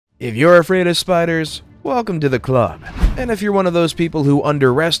If you're afraid of spiders, welcome to the club. And if you're one of those people who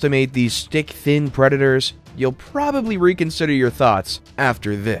underestimate these stick-thin predators, you'll probably reconsider your thoughts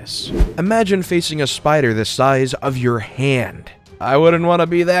after this. Imagine facing a spider the size of your hand. I wouldn't want to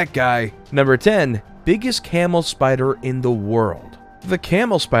be that guy. Number 10. Biggest camel spider in the world. The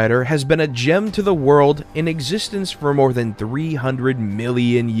camel spider has been a gem to the world in existence for more than 300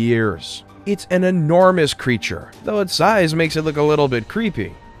 million years. It's an enormous creature, though its size makes it look a little bit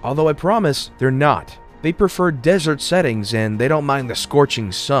creepy. Although I promise, they're not. They prefer desert settings and they don't mind the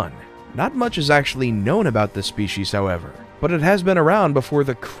scorching sun. Not much is actually known about this species, however, but it has been around before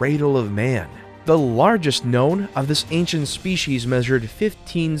the cradle of man. The largest known of this ancient species measured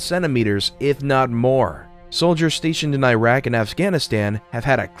 15 centimeters, if not more. Soldiers stationed in Iraq and Afghanistan have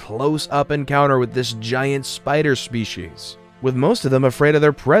had a close-up encounter with this giant spider species, with most of them afraid of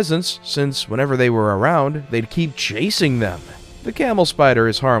their presence since whenever they were around, they'd keep chasing them. The camel spider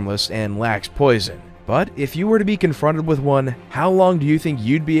is harmless and lacks poison, but if you were to be confronted with one, how long do you think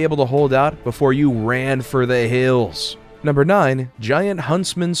you'd be able to hold out before you ran for the hills? Number 9. Giant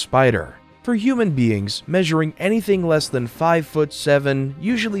Huntsman spider. For human beings, measuring anything less than 5'7"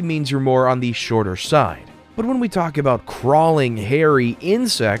 usually means you're more on the shorter side. But when we talk about crawling, hairy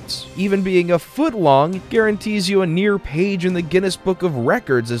insects, even being a foot long guarantees you a near page in the Guinness Book of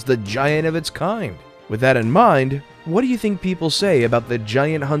Records as the giant of its kind. With that in mind, what do you think people say about the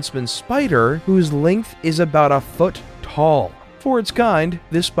giant huntsman spider whose length is about a foot tall? For its kind,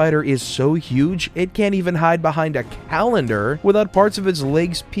 this spider is so huge it can't even hide behind a calendar without parts of its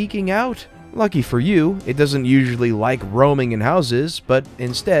legs peeking out. Lucky for you, it doesn't usually like roaming in houses, but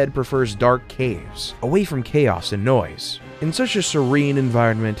instead prefers dark caves, away from chaos and noise. In such a serene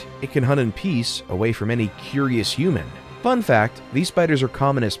environment, it can hunt in peace away from any curious human. Fun fact, these spiders are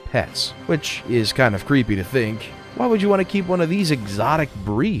common as pets, which is kind of creepy to think. Why would you want to keep one of these exotic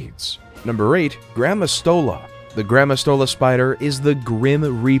breeds? Number 8. Grammostolla. The Grammostolla spider is the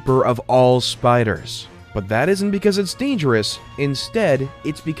grim reaper of all spiders. But that isn't because it's dangerous. Instead,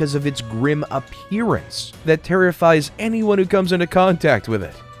 it's because of its grim appearance that terrifies anyone who comes into contact with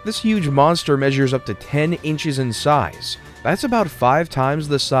it. This huge monster measures up to 10 inches in size. That's about 5 times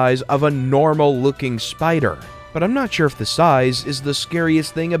the size of a normal-looking spider. But I'm not sure if the size is the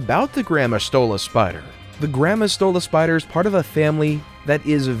scariest thing about the Grammostolla spider. The Grammostolla spider is part of a family that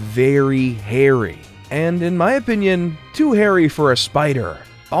is very hairy. And in my opinion, too hairy for a spider.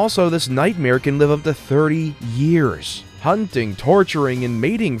 Also, this nightmare can live up to 30 years. Hunting, torturing, and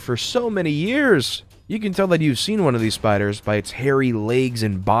mating for so many years. You can tell that you've seen one of these spiders by its hairy legs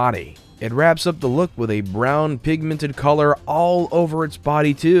and body. It wraps up the look with a brown pigmented color all over its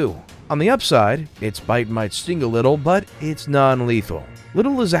body too. On the upside, its bite might sting a little, but it's non-lethal.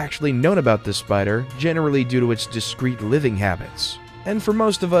 Little is actually known about this spider, generally due to its discreet living habits. And for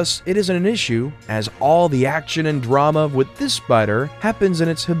most of us, it isn't an issue, as all the action and drama with this spider happens in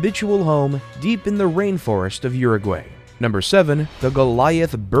its habitual home deep in the rainforest of Uruguay. Number 7. The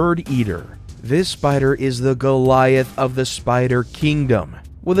Goliath bird eater. This spider is the Goliath of the spider kingdom,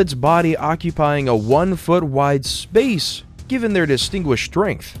 with its body occupying a 1-foot wide space. Given their distinguished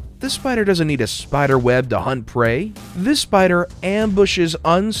strength, this spider doesn't need a spider web to hunt prey. This spider ambushes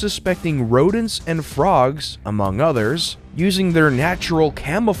unsuspecting rodents and frogs, among others, using their natural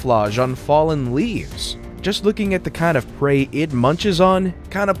camouflage on fallen leaves. Just looking at the kind of prey it munches on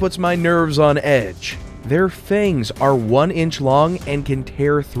kinda puts my nerves on edge. Their fangs are 1 inch long and can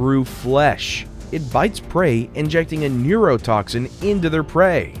tear through flesh. It bites prey, injecting a neurotoxin into their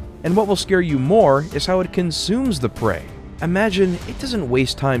prey. And what will scare you more is how it consumes the prey. Imagine it doesn't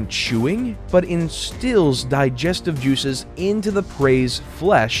waste time chewing, but instills digestive juices into the prey's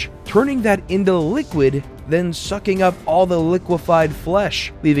flesh, turning that into liquid, then sucking up all the liquefied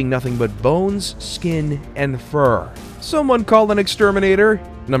flesh, leaving nothing but bones, skin, and fur. Someone call an exterminator.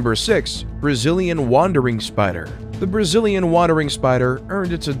 Number 6. Brazilian wandering spider. The Brazilian wandering spider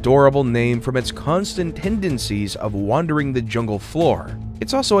earned its adorable name from its constant tendencies of wandering the jungle floor.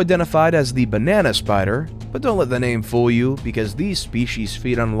 It's also identified as the banana spider, but don't let the name fool you, because these species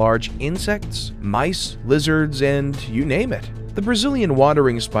feed on large insects, mice, lizards, and you name it. The Brazilian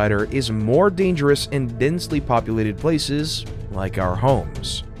wandering spider is more dangerous in densely populated places like our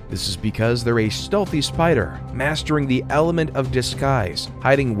homes. This is because they're a stealthy spider, mastering the element of disguise,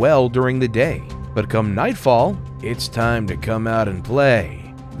 hiding well during the day. But come nightfall, it's time to come out and play.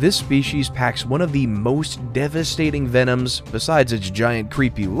 This species packs one of the most devastating venoms besides its giant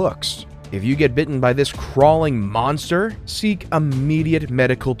creepy looks. If you get bitten by this crawling monster, seek immediate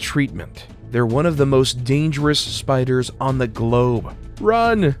medical treatment. They're one of the most dangerous spiders on the globe.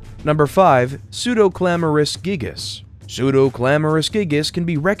 Run! Number 5. Pseudoclamoris gigas. Pseudoclamoris gigas can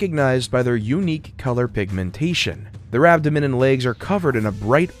be recognized by their unique color pigmentation. Their abdomen and legs are covered in a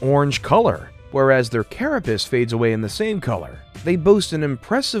bright orange color, whereas their carapace fades away in the same color. They boast an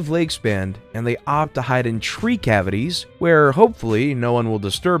impressive leg span, and they opt to hide in tree cavities, where hopefully no one will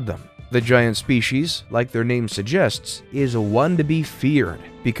disturb them. The giant species, like their name suggests, is one to be feared,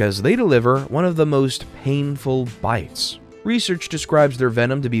 because they deliver one of the most painful bites. Research describes their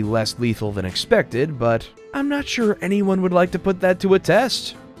venom to be less lethal than expected, but I'm not sure anyone would like to put that to a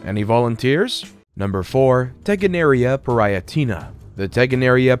test. Any volunteers? Number 4. Tegenaria parietina. The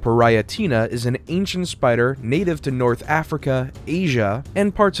Tegenaria parietina is an ancient spider native to North Africa, Asia,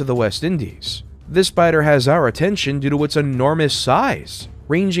 and parts of the West Indies. This spider has our attention due to its enormous size.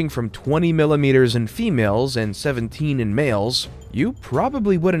 Ranging from 20 millimeters in females and 17 in males, you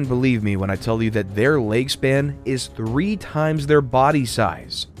probably wouldn't believe me when I tell you that their leg span is 3 times their body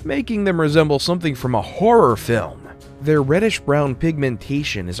size, making them resemble something from a horror film. Their reddish-brown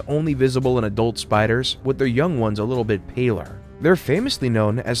pigmentation is only visible in adult spiders, with their young ones a little bit paler. They're famously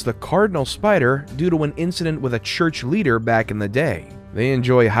known as the cardinal spider due to an incident with a church leader back in the day. They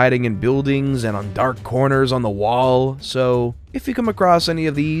enjoy hiding in buildings and on dark corners on the wall, so if you come across any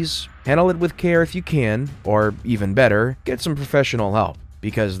of these, handle it with care if you can, or even better, get some professional help,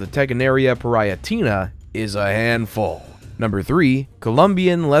 because the Tegenaria parietina is a handful. Number 3.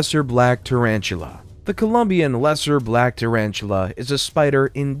 Colombian lesserblack tarantula. The Colombian lesserblack tarantula is a spider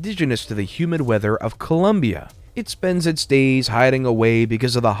indigenous to the humid weather of Colombia. It spends its days hiding away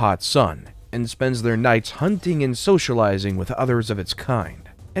because of the hot sun, and spends their nights hunting and socializing with others of its kind.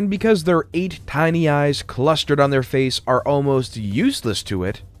 And because their 8 tiny eyes clustered on their face are almost useless to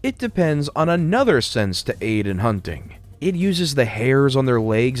it, it depends on another sense to aid in hunting. It uses the hairs on their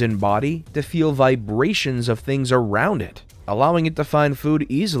legs and body to feel vibrations of things around it, allowing it to find food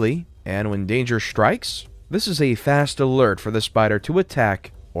easily, and when danger strikes, this is a fast alert for the spider to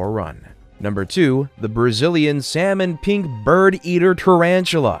attack or run. Number 2. The Brazilian salmon pink bird-eater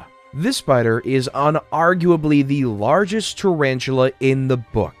tarantula. This spider is unarguably the largest tarantula in the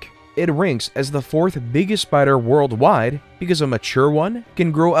book. It ranks as the 4th biggest spider worldwide because a mature one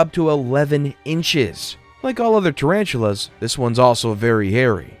can grow up to 11 inches. Like all other tarantulas, this one's also very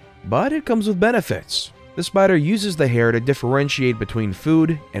hairy, but it comes with benefits. The spider uses the hair to differentiate between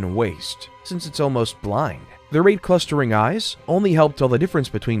food and waste, since it's almost blind. Their 8 clustering eyes only help tell the difference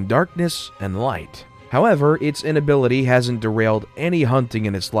between darkness and light. However, its inability hasn't derailed any hunting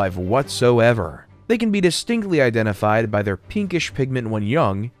in its life whatsoever. They can be distinctly identified by their pinkish pigment when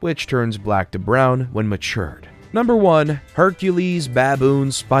young, which turns black to brown when matured. Number 1. Hercules baboon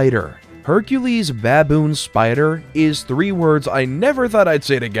spider. Hercules baboon spider is 3 words I never thought I'd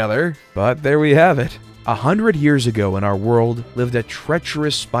say together, but there we have it. 100 years ago in our world lived a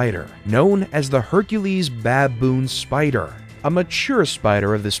treacherous spider known as the Hercules baboon spider. A mature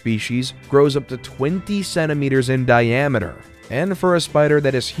spider of the species grows up to 20 centimeters in diameter, and for a spider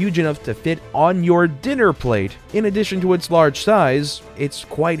that is huge enough to fit on your dinner plate, in addition to its large size, it's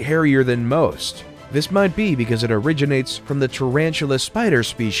quite hairier than most. This might be because it originates from the tarantula spider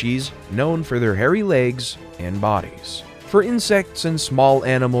species, known for their hairy legs and bodies. For insects and small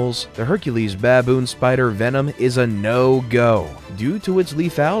animals, the Hercules baboon spider venom is a no-go due to its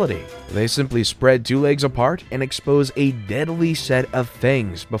lethality. They simply spread 2 legs apart and expose a deadly set of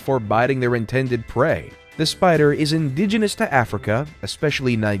fangs before biting their intended prey. The spider is indigenous to Africa,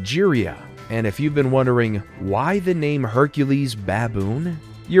 especially Nigeria. And if you've been wondering why the name Hercules baboon,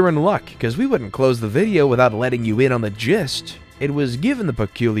 you're in luck, because we wouldn't close the video without letting you in on the gist. It was given the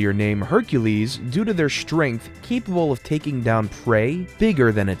peculiar name Hercules due to their strength capable of taking down prey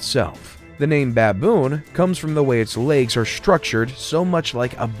bigger than itself. The name baboon comes from the way its legs are structured so much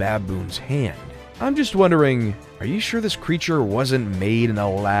like a baboon's hand. I'm just wondering, are you sure this creature wasn't made in a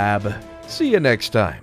lab? See you next time.